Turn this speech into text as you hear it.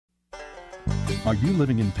Are you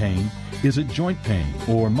living in pain? Is it joint pain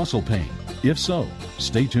or muscle pain? If so,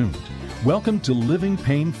 stay tuned. Welcome to Living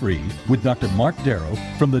Pain Free with Dr. Mark Darrow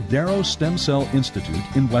from the Darrow Stem Cell Institute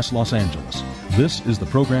in West Los Angeles. This is the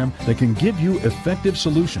program that can give you effective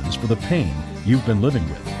solutions for the pain you've been living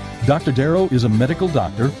with. Dr. Darrow is a medical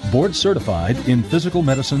doctor, board certified in physical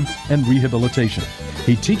medicine and rehabilitation.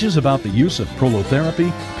 He teaches about the use of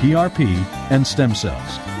prolotherapy, PRP, and stem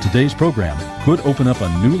cells. Today's program could open up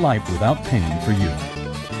a new life without pain for you.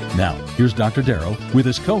 Now, here's Dr. Darrow with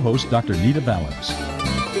his co-host, Dr. Nita Valens.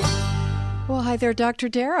 Well, hi there, Dr.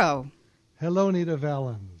 Darrow. Hello, Nita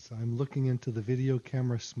Valens. I'm looking into the video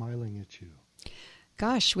camera smiling at you.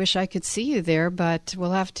 Gosh, wish I could see you there, but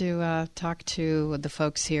we'll have to talk to the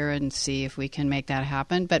folks here and see if we can make that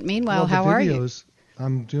happen. But meanwhile, how are you?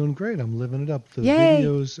 I'm doing great. I'm living it up. The Yay.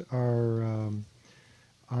 videos are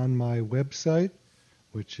on my website,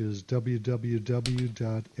 which is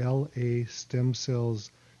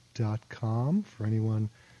www.lastemcells.com. For anyone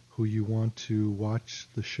who you want to watch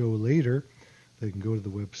the show later, they can go to the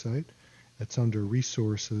website. It's under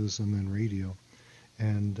resources and then radio.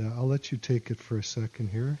 And I'll let you take it for a second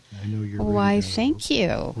here. I know you're ready. Why, thank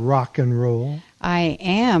you. Rock and roll. I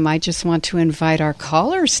am. I just want to invite our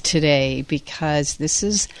callers today because this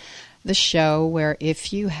is the show where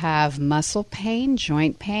if you have muscle pain,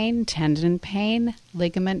 joint pain, tendon pain,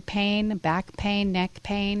 ligament pain, back pain, neck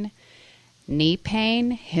pain, knee pain,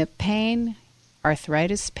 hip pain,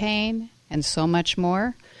 arthritis pain, and so much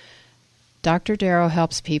more, Dr. Darrow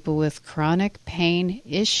helps people with chronic pain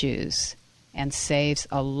issues and saves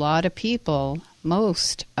a lot of people,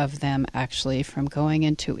 most of them actually, from going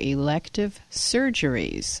into elective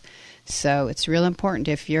surgeries. So it's real important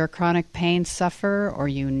if you're a chronic pain sufferer or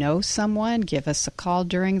you know someone, give us a call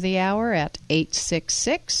during the hour at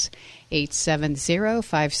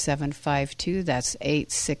 866-870-5752. That's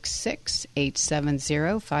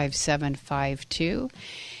 866-870-5752.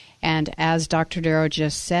 And as Dr. Darrow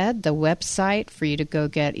just said, the website for you to go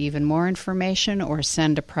get even more information or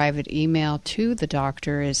send a private email to the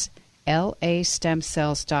doctor is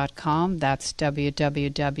lastemcells.com. That's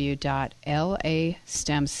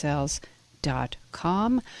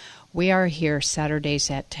www.lastemcells.com. We are here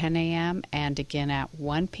Saturdays at 10 a.m. and again at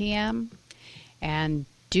 1 p.m. And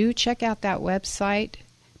do check out that website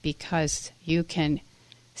because you can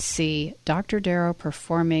see Dr. Darrow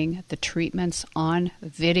performing the treatments on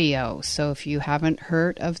video. So if you haven't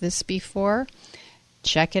heard of this before,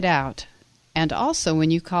 check it out. And also, when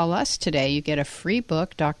you call us today, you get a free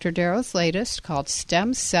book, Dr. Darrow's latest, called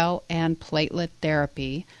Stem Cell and Platelet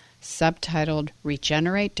Therapy, subtitled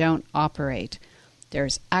Regenerate, Don't Operate.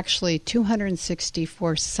 There's actually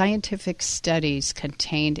 264 scientific studies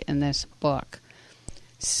contained in this book.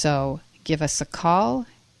 So give us a call,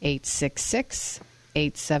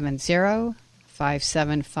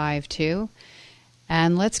 866-870-5752.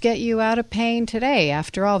 And let's get you out of pain today.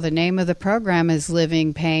 After all, the name of the program is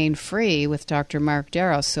Living Pain Free with Dr. Mark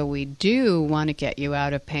Darrow. So we do want to get you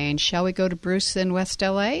out of pain. Shall we go to Bruce in West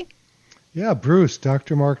L.A.? Yeah, Bruce,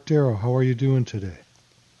 Dr. Mark Darrow, how are you doing today?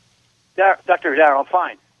 Dr. Darrow, I'm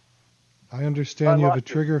fine. I understand you have a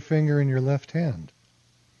trigger finger in your left hand.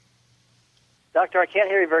 Doctor, I can't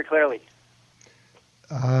hear you very clearly.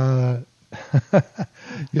 You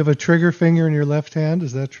have a trigger finger in your left hand,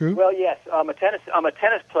 is that true? Well, yes. I'm a tennis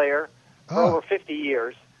player for over 50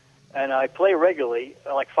 years, and I play regularly,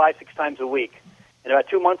 like 5-6 times a week. And about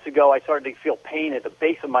 2 months ago, I started to feel pain at the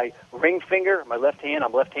base of my ring finger, my left hand.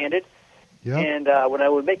 I'm left-handed. Yeah. And when I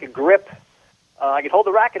would make a grip, I could hold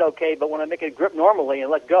the racket okay, but when I make a grip normally and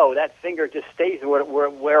let go, that finger just stays where it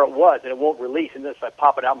was, and it won't release unless I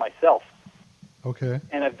pop it out myself. Okay.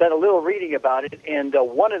 And I've done a little reading about it, and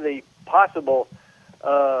one of the possible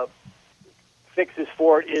fixes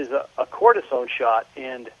for it is a cortisone shot.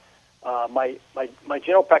 And my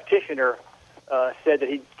general practitioner said that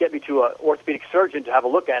he'd get me to an orthopedic surgeon to have a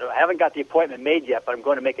look at it. I haven't got the appointment made yet, but I'm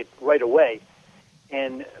going to make it right away.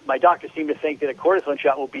 And my doctor seemed to think that a cortisone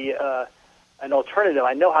shot will be an alternative.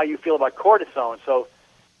 I know how you feel about cortisone, so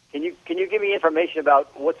can you give me information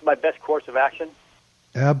about what's my best course of action?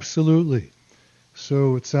 Absolutely.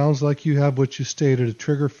 So it sounds like you have what you stated, a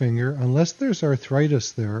trigger finger, unless there's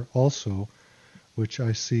arthritis there also, which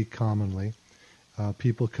I see commonly.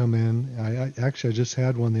 People come in. I just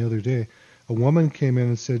had one the other day. A woman came in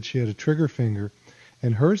and said she had a trigger finger,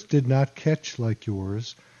 and hers did not catch like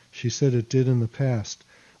yours. She said it did in the past,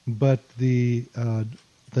 but the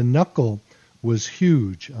knuckle was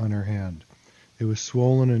huge on her hand. It was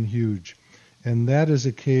swollen and huge, and that is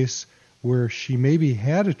a case where she maybe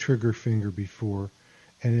had a trigger finger before,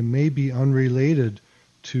 and it may be unrelated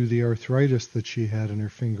to the arthritis that she had in her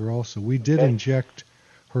finger also. We did inject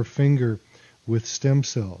her finger with stem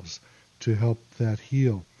cells to help that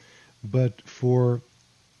heal. But for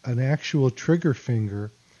an actual trigger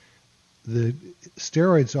finger, the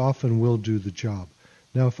steroids often will do the job.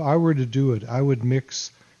 Now, if I were to do it, I would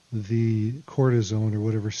mix the cortisone or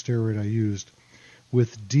whatever steroid I used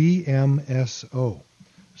with DMSO.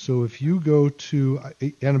 So if you go to,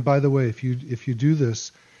 and by the way, if you do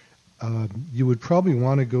this, you would probably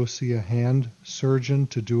want to go see a hand surgeon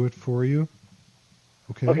to do it for you.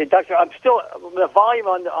 Okay. Okay, doctor, the volume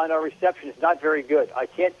on our reception is not very good. I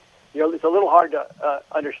can't, it's a little hard to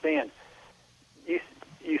understand.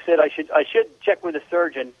 You said I should check with a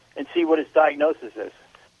surgeon and see what his diagnosis is.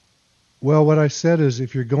 Well, what I said is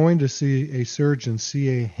if you're going to see a surgeon,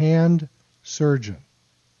 see a hand surgeon.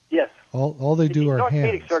 Yes. All they do are hands. He's an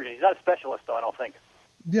orthopedic surgeon. He's not a specialist, though, I don't think.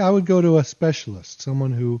 Yeah, I would go to a specialist,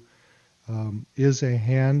 someone who is a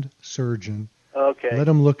hand surgeon. Okay. Let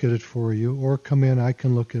them look at it for you, or come in, I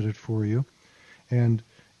can look at it for you. And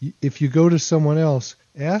if you go to someone else,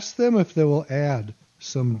 ask them if they will add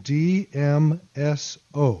some DMSO.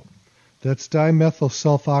 That's dimethyl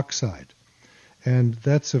sulfoxide. And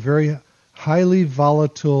that's a very highly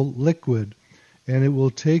volatile liquid, and it will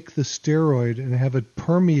take the steroid and have it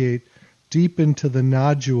permeate deep into the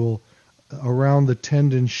nodule around the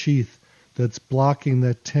tendon sheath that's blocking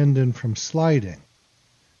that tendon from sliding.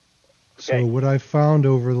 Okay. So what I've found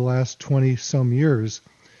over the last 20-some years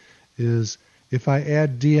is if I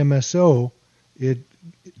add DMSO, it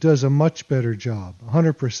does a much better job,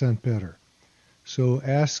 100% better. So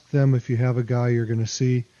ask them if you have a guy you're going to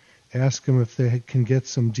see, ask them if they can get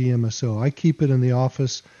some DMSO. I keep it in the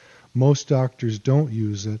office. Most doctors don't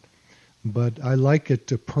use it, but I like it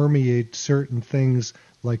to permeate certain things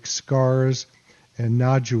like scars and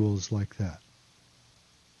nodules like that.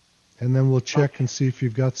 And then we'll check and see if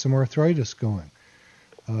you've got some arthritis going.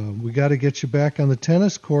 We got to get you back on the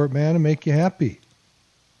tennis court, man, and make you happy.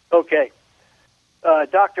 Okay.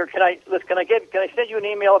 Doctor, can I send you an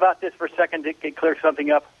email about this for a second to clear something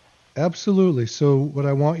up? Absolutely. So what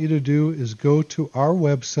I want you to do is go to our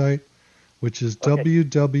website, which is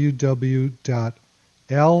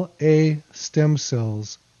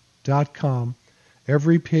www.lastemcells.com.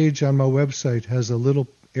 Every page on my website has a little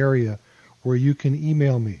area where you can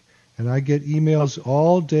email me. And I get emails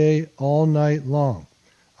all day, all night long.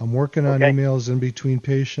 I'm working on emails in between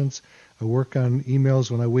patients. I work on emails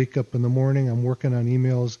when I wake up in the morning. I'm working on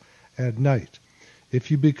emails at night. If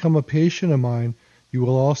you become a patient of mine, you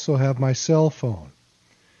will also have my cell phone.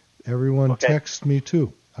 Everyone texts me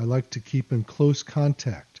too. I like to keep in close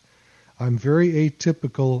contact. I'm very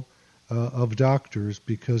atypical of doctors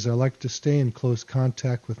because I like to stay in close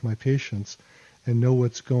contact with my patients and know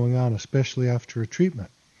what's going on, especially after a treatment.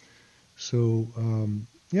 So,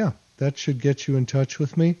 that should get you in touch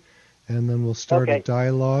with me, and then we'll start a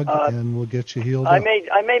dialogue, and we'll get you healed up. I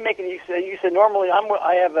may make it. You said normally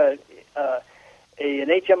I have an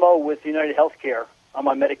HMO with United Healthcare on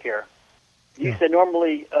my Medicare. You said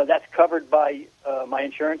normally that's covered by my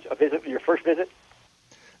insurance, your first visit?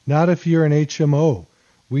 Not if you're an HMO.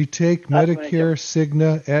 We take Medicare,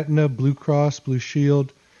 Cigna, Aetna, Blue Cross, Blue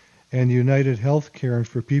Shield, and United Healthcare, and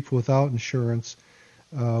for people without insurance,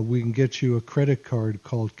 we can get you a credit card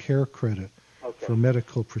called Care Credit for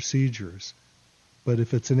medical procedures. But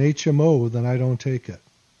if it's an HMO, then I don't take it.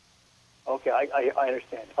 Okay, I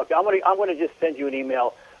understand. Okay, I'm going to just send you an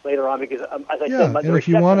email later on because, as I said, the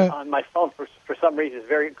reception on my phone for some reason is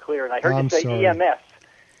very clear, and I heard you say EMS,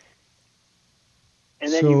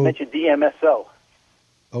 and then you mentioned DMSO.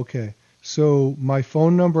 Okay, so my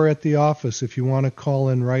phone number at the office, if you want to call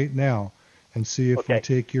in right now and see if we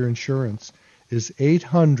take your insurance, is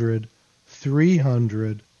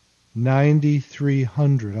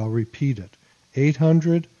 800-300-9300. I'll repeat it.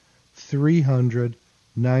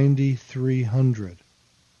 800-300-9300.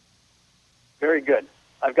 Very good.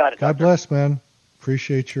 I've got it. God bless, man.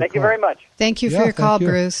 Appreciate your call. Thank you very much. Thank you for your call,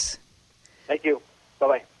 Bruce. Thank you.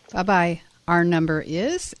 Bye-bye. Bye-bye. Our number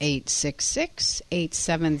is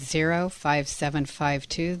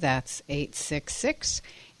 866-870-5752. That's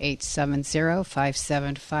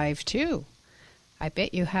 866-870-5752. I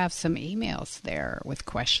bet you have some emails there with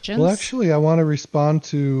questions. Well, actually, I want to respond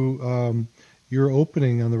to your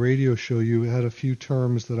opening on the radio show. You had a few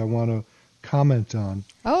terms that I want to comment on.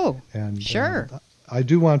 Oh, sure. I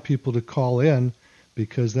do want people to call in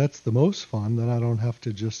because that's the most fun. Then I don't have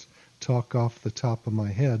to just talk off the top of my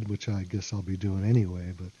head, which I guess I'll be doing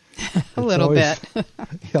anyway. But a little bit. Yeah,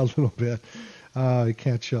 a little bit. You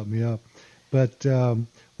can't shut me up. But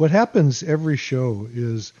what happens every show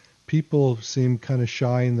is people seem kind of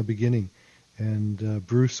shy in the beginning, and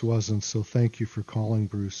Bruce wasn't, so thank you for calling,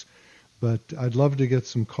 Bruce. But I'd love to get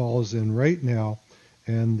some calls in right now,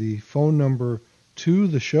 and the phone number to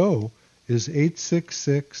the show is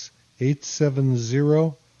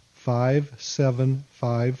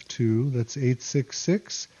 866-870-5752. That's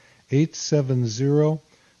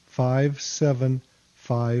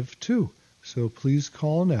 866-870-5752. So please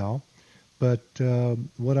call now. But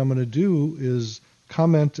what I'm going to do is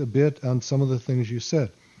comment a bit on some of the things you said.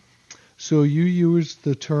 So you used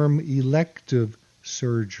the term elective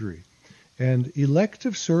surgery. And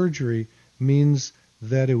elective surgery means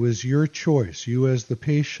that it was your choice, you as the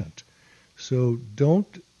patient. So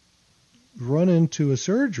don't run into a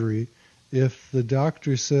surgery if the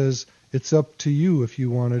doctor says it's up to you if you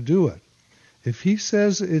want to do it. If he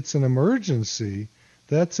says it's an emergency,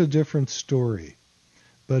 that's a different story.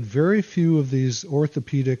 But very few of these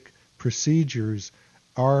orthopedic procedures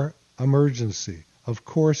are emergency. Of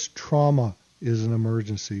course, trauma is an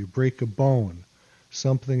emergency. You break a bone,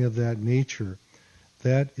 something of that nature.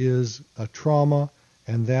 That is a trauma,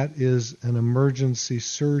 and that is an emergency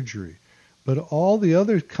surgery. But all the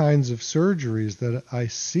other kinds of surgeries that I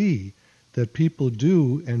see that people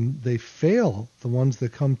do and they fail, the ones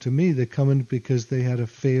that come to me, they come in because they had a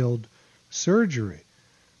failed surgery.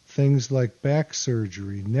 Things like back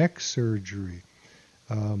surgery, neck surgery,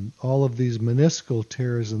 all of these meniscal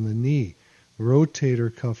tears in the knee,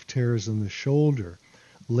 rotator cuff tears in the shoulder,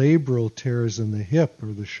 labral tears in the hip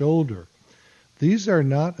or the shoulder. These are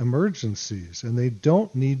not emergencies, and they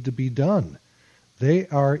don't need to be done. They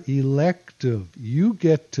are elective. You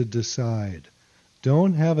get to decide.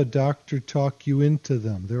 Don't have a doctor talk you into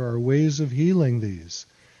them. There are ways of healing these.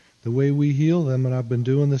 The way we heal them, and I've been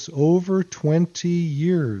doing this over 20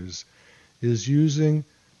 years, is using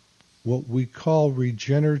what we call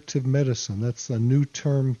regenerative medicine. That's a new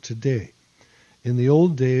term today. In the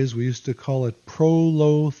old days, we used to call it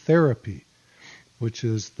prolotherapy, which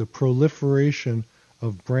is the proliferation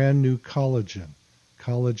of brand new collagen.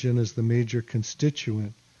 Collagen is the major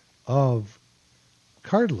constituent of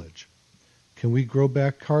cartilage. Can we grow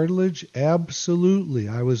back cartilage? Absolutely.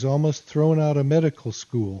 I was almost thrown out of medical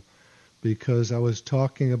school because I was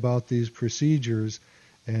talking about these procedures,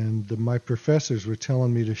 and my professors were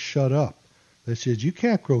telling me to shut up. They said, you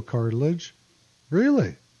can't grow cartilage.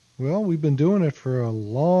 Really? Well, we've been doing it for a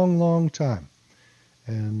long, long time.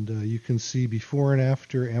 And you can see before and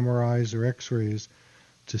after MRIs or X-rays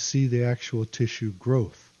to see the actual tissue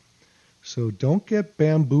growth. So don't get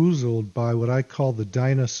bamboozled by what I call the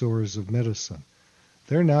dinosaurs of medicine.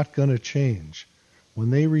 They're not going to change.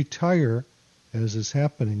 When they retire, as is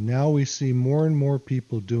happening, now we see more and more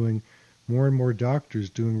people doing, more and more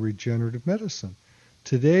doctors doing regenerative medicine.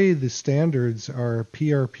 Today, the standards are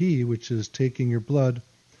PRP, which is taking your blood,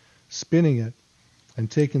 spinning it, and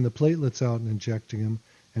taking the platelets out and injecting them.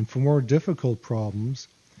 And for more difficult problems,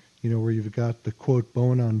 where you've got the, quote,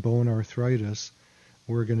 bone-on-bone arthritis,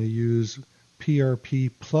 we're going to use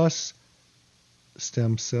PRP plus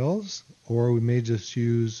stem cells, or we may just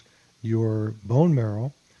use your bone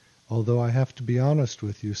marrow, although I have to be honest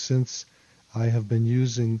with you, since I have been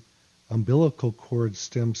using umbilical cord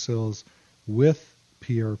stem cells with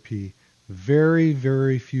PRP, very,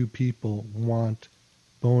 very few people want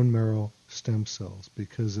bone marrow stem cells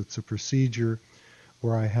because it's a procedure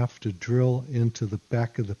where I have to drill into the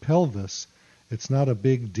back of the pelvis. It's not a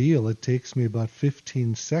big deal. It takes me about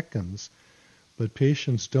 15 seconds, but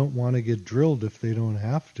patients don't want to get drilled if they don't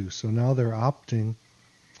have to. So now they're opting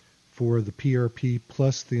for the PRP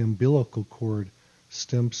plus the umbilical cord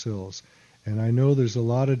stem cells. And I know there's a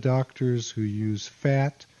lot of doctors who use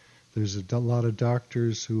fat. There's a lot of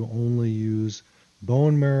doctors who only use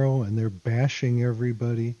bone marrow, and they're bashing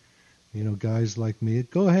everybody. Guys like me,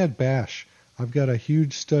 go ahead, bash. I've got a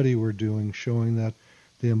huge study we're doing showing that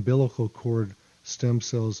the umbilical cord stem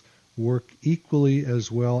cells work equally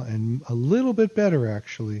as well and a little bit better,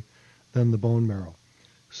 actually, than the bone marrow.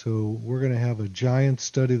 So we're going to have a giant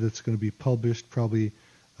study that's going to be published probably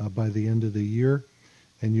by the end of the year,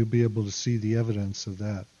 and you'll be able to see the evidence of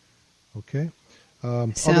that. Okay?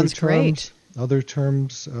 Sounds great. Other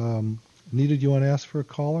terms. Nita, do you want to ask for a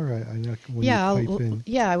caller? I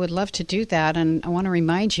would love to do that. And I want to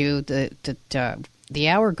remind you that the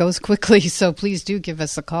hour goes quickly, so please do give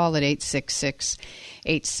us a call at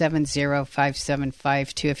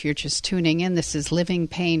 866-870-5752. If you're just tuning in, this is Living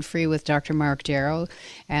Pain-Free with Dr. Mark Darrow.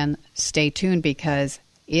 And stay tuned, because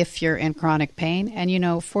if you're in chronic pain, and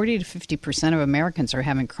 40 to 50% of Americans are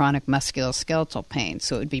having chronic musculoskeletal pain,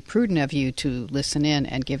 so it would be prudent of you to listen in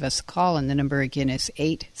and give us a call. And the number again is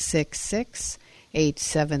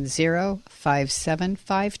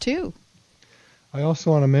 866-870-5752. I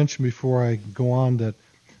also want to mention before I go on that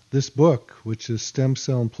this book, which is Stem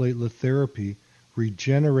Cell and Platelet Therapy,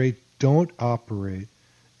 Regenerate, Don't Operate,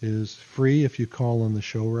 is free if you call on the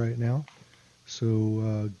show right now.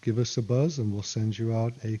 So give us a buzz and we'll send you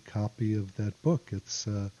out a copy of that book.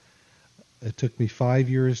 It took me 5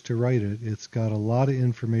 years to write it. It's got a lot of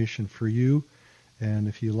information for you. And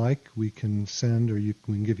if you like, we can send, or we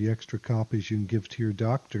can give you extra copies you can give to your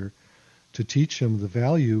doctor to teach them the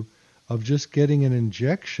value of just getting an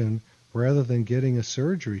injection rather than getting a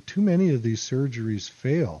surgery. Too many of these surgeries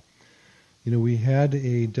fail. You know, we had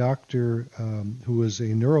a doctor who was a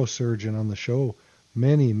neurosurgeon on the show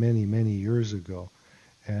many, many, many years ago.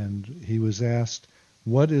 And he was asked,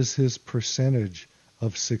 what is his percentage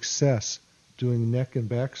of success doing neck and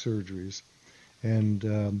back surgeries?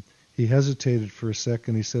 And he hesitated for a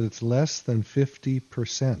second. He said it's less than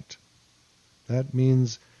 50%. That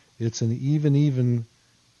means it's an even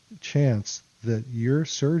chance that your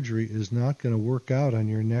surgery is not going to work out on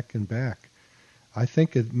your neck and back. I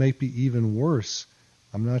think it may be even worse.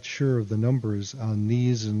 I'm not sure of the numbers on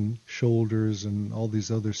knees and shoulders and all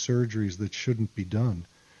these other surgeries that shouldn't be done.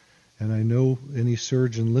 And I know any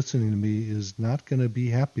surgeon listening to me is not going to be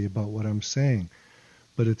happy about what I'm saying.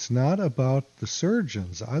 But it's not about the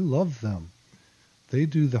surgeons. I love them. They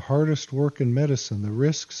do the hardest work in medicine. The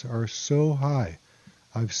risks are so high.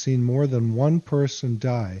 I've seen more than one person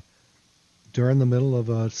die during the middle of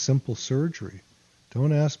a simple surgery.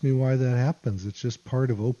 Don't ask me why that happens. It's just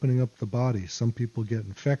part of opening up the body. Some people get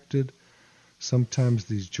infected. Sometimes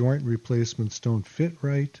these joint replacements don't fit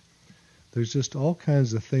right. There's just all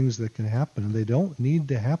kinds of things that can happen, and they don't need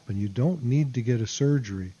to happen. You don't need to get a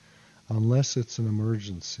surgery unless it's an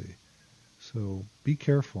emergency. So be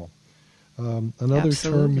careful. Another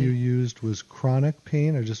Absolutely. term you used was chronic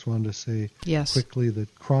pain. I just wanted to say Yes. quickly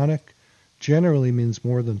that chronic generally means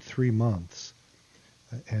more than 3 months.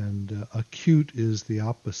 And acute is the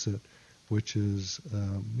opposite, which is,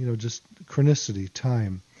 just chronicity,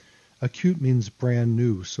 time. Acute means brand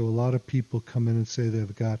new. So a lot of people come in and say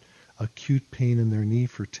they've got acute pain in their knee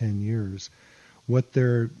for 10 years. What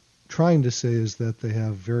they're trying to say is that they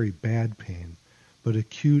have very bad pain. But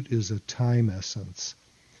acute is a time essence,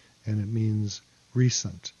 and it means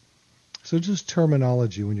recent. So just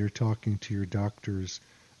terminology when you're talking to your doctors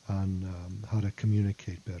on how to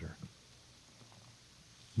communicate better.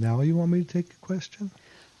 Now you want me to take a question?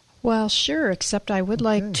 Well, sure, except I would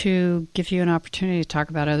like to give you an opportunity to talk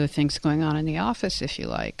about other things going on in the office, if you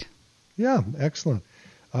like. Yeah, excellent.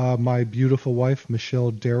 My beautiful wife,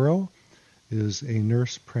 Michelle Darrow, is a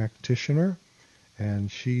nurse practitioner,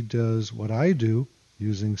 and she does what I do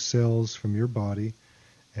using cells from your body.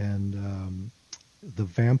 And the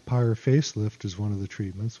vampire facelift is one of the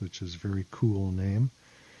treatments, which is a very cool name.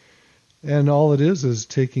 And all it is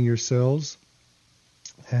taking your cells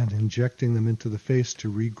and injecting them into the face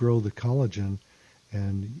to regrow the collagen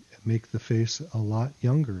and make the face a lot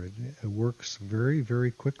younger. It works very,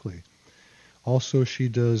 very quickly. Also, she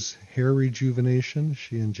does hair rejuvenation.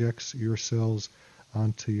 She injects your cells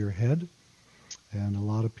onto your head, and a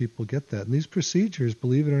lot of people get that. And these procedures,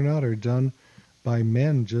 believe it or not, are done by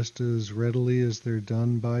men just as readily as they're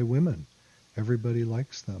done by women. Everybody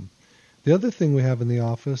likes them. The other thing we have in the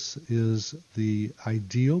office is the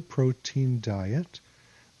Ideal Protein Diet,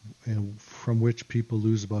 and from which people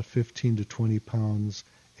lose about 15 to 20 pounds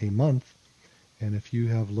a month. And if you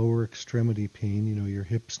have lower extremity pain, your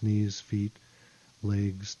hips, knees, feet,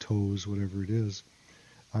 legs, toes, whatever it is,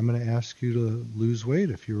 I'm going to ask you to lose weight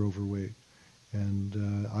if you're overweight.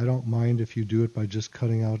 And I don't mind if you do it by just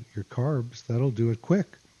cutting out your carbs. That'll do it quick.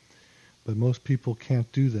 But most people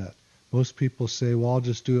can't do that. Most people say, well, I'll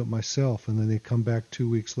just do it myself. And then they come back 2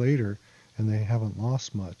 weeks later and they haven't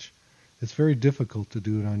lost much. It's very difficult to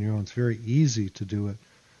do it on your own. It's very easy to do it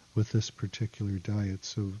with this particular diet.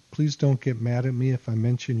 So please don't get mad at me if I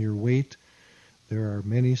mention your weight. There are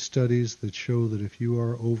many studies that show that if you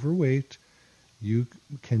are overweight, you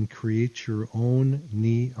can create your own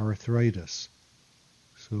knee arthritis.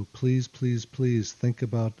 So please, please, please think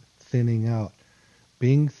about thinning out.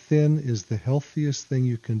 Being thin is the healthiest thing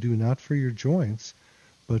you can do, not for your joints,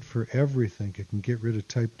 but for everything. It can get rid of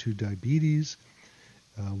type 2 diabetes.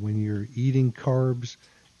 When you're eating carbs,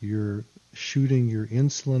 you're shooting your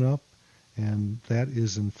insulin up, and that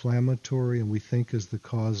is inflammatory, and we think is the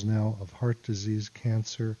cause now of heart disease,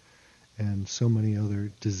 cancer, and so many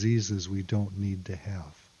other diseases we don't need to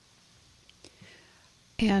have.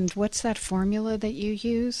 And what's that formula that you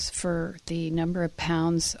use for the number of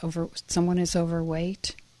pounds someone is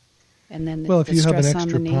overweight? And then if you have an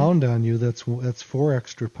extra knee? pound on you, that's 4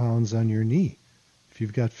 extra pounds on your knee. If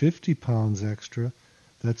you've got 50 pounds extra,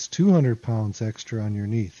 That's 200 pounds extra on your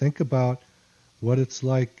knee. Think about what it's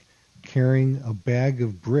like carrying a bag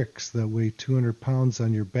of bricks that weigh 200 pounds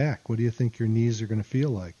on your back. What do you think your knees are going to feel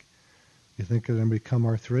like? You think they're going to become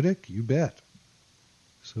arthritic? You bet.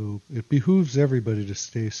 So it behooves everybody to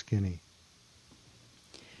stay skinny.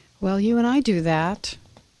 Well, you and I do that.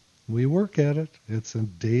 We work at it. It's a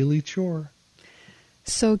daily chore.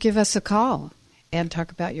 So give us a call and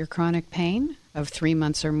talk about your chronic pain of 3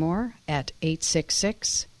 months or more at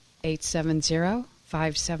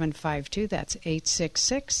 866-870-5752. That's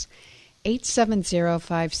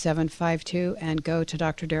 866-870-5752. And go to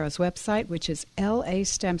Dr. Darrow's website, which is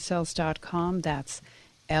lastemcells.com. That's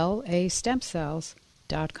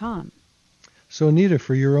lastemcells.com. So, Anita,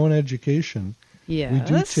 for your own education, yes, we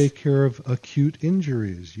do take care of acute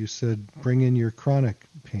injuries. You said bring in your chronic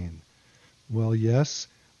pain. Well, yes,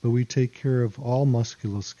 but we take care of all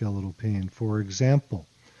musculoskeletal pain. For example,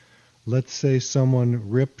 let's say someone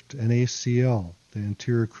ripped an ACL, the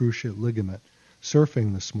anterior cruciate ligament,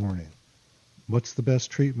 surfing this morning. What's the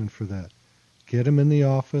best treatment for that? Get them in the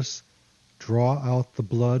office, draw out the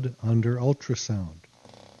blood under ultrasound.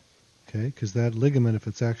 Okay, because that ligament, if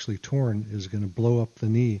it's actually torn, is going to blow up the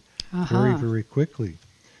knee very, very quickly.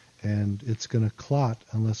 And it's going to clot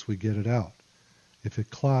unless we get it out. If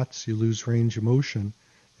it clots, you lose range of motion,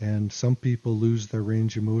 and some people lose their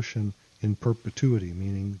range of motion in perpetuity,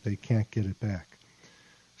 meaning they can't get it back.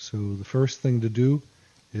 So the first thing to do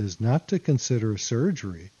is not to consider a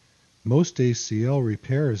surgery. Most ACL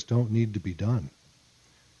repairs don't need to be done.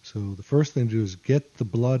 So the first thing to do is get the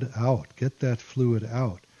blood out, get that fluid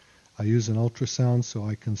out. I use an ultrasound so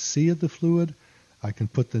I can see the fluid. I can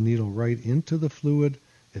put the needle right into the fluid.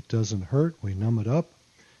 It doesn't hurt. We numb it up.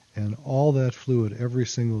 And all that fluid, every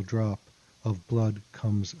single drop of blood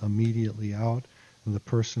comes immediately out, and the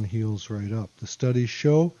person heals right up. The studies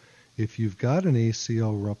show if you've got an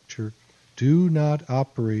ACL rupture, do not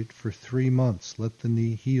operate for 3 months. Let the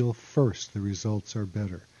knee heal first. The results are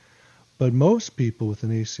better. But most people with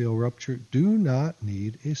an ACL rupture do not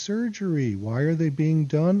need a surgery. Why are they being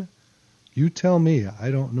done? You tell me. I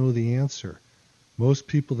don't know the answer. Most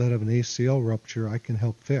people that have an ACL rupture, I can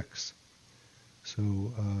help fix. So,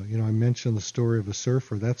 I mentioned the story of a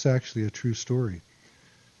surfer. That's actually a true story.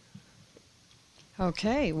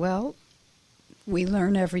 Okay, well, we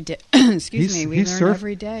learn every day. Excuse me, we learn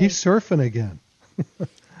every day. He's surfing again.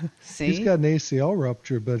 See? He's got an ACL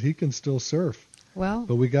rupture, but he can still surf. Well,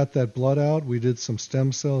 but we got that blood out. We did some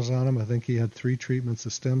stem cells on him. I think he had 3 treatments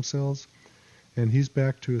of stem cells, and he's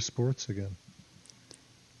back to his sports again.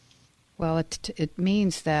 Well, it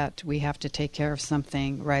means that we have to take care of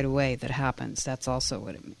something right away that happens. That's also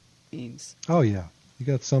what it means. Oh, yeah. You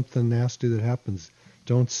got something nasty that happens.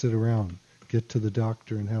 Don't sit around. Get to the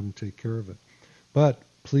doctor and have them take care of it. But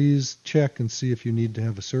please check and see if you need to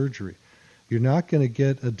have a surgery. You're not going to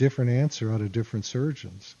get a different answer out of different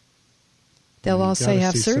surgeons. They'll all say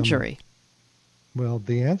have surgery. Well,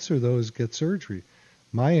 the answer, though, is get surgery.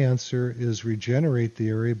 My answer is regenerate the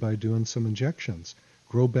area by doing some injections.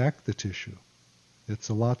 Grow back the tissue. It's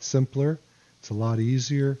a lot simpler. It's a lot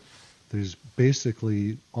easier. There's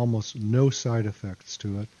basically almost no side effects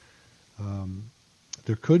to it.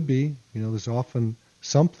 There could be, there's often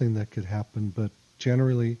something that could happen, but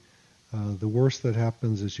generally the worst that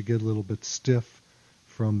happens is you get a little bit stiff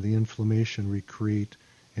from the inflammation we create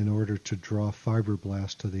in order to draw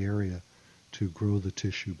fibroblasts to the area to grow the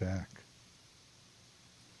tissue back.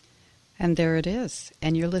 And there it is.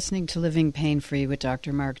 And you're listening to Living Pain-Free with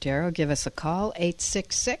Dr. Mark Darrow. Give us a call,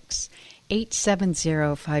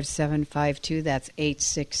 866-870-5752. That's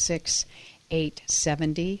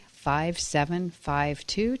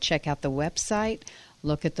 866-870-5752. Check out the website.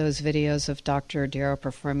 Look at those videos of Dr. Darrow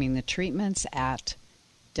performing the treatments at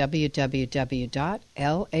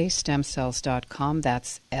www.lastemcells.com.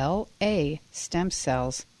 That's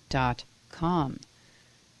lastemcells.com.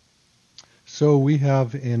 So we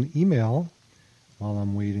have an email. While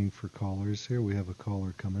I'm waiting for callers here, we have a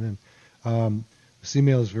caller coming in. This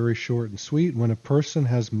email is very short and sweet. When a person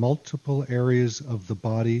has multiple areas of the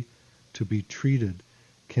body to be treated,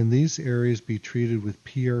 can these areas be treated with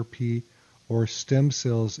PRP or stem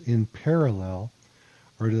cells in parallel,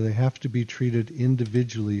 or do they have to be treated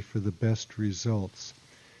individually for the best results?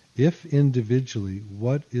 If individually,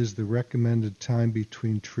 what is the recommended time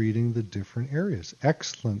between treating the different areas?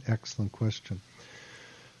 Excellent, excellent question.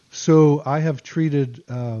 So I have treated,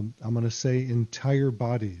 I'm going to say, entire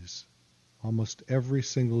bodies, almost every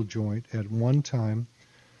single joint at one time.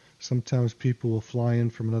 Sometimes people will fly in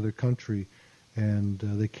from another country and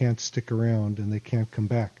they can't stick around and they can't come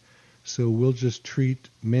back. So we'll just treat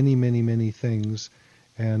many, many, many things,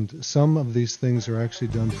 And some of these things are actually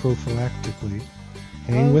done prophylactically.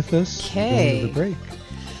 Hang with us. We're going to the break.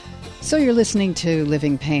 So you're listening to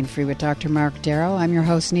Living Pain-Free with Dr. Mark Darrow. I'm your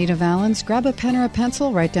host, Nita Valens. Grab a pen or a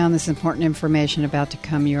pencil, write down this important information about to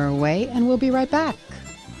come your way, and we'll be right back.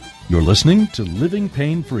 You're listening to Living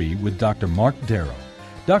Pain-Free with Dr. Mark Darrow.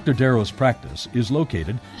 Dr. Darrow's practice is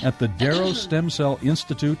located at the Darrow Stem Cell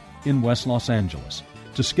Institute in West Los Angeles.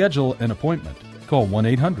 To schedule an appointment, call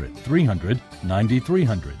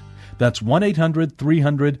 1-800-300-9300. That's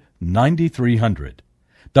 1-800-300-9300.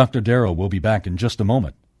 Dr. Darrow will be back in just a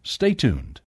moment. Stay tuned.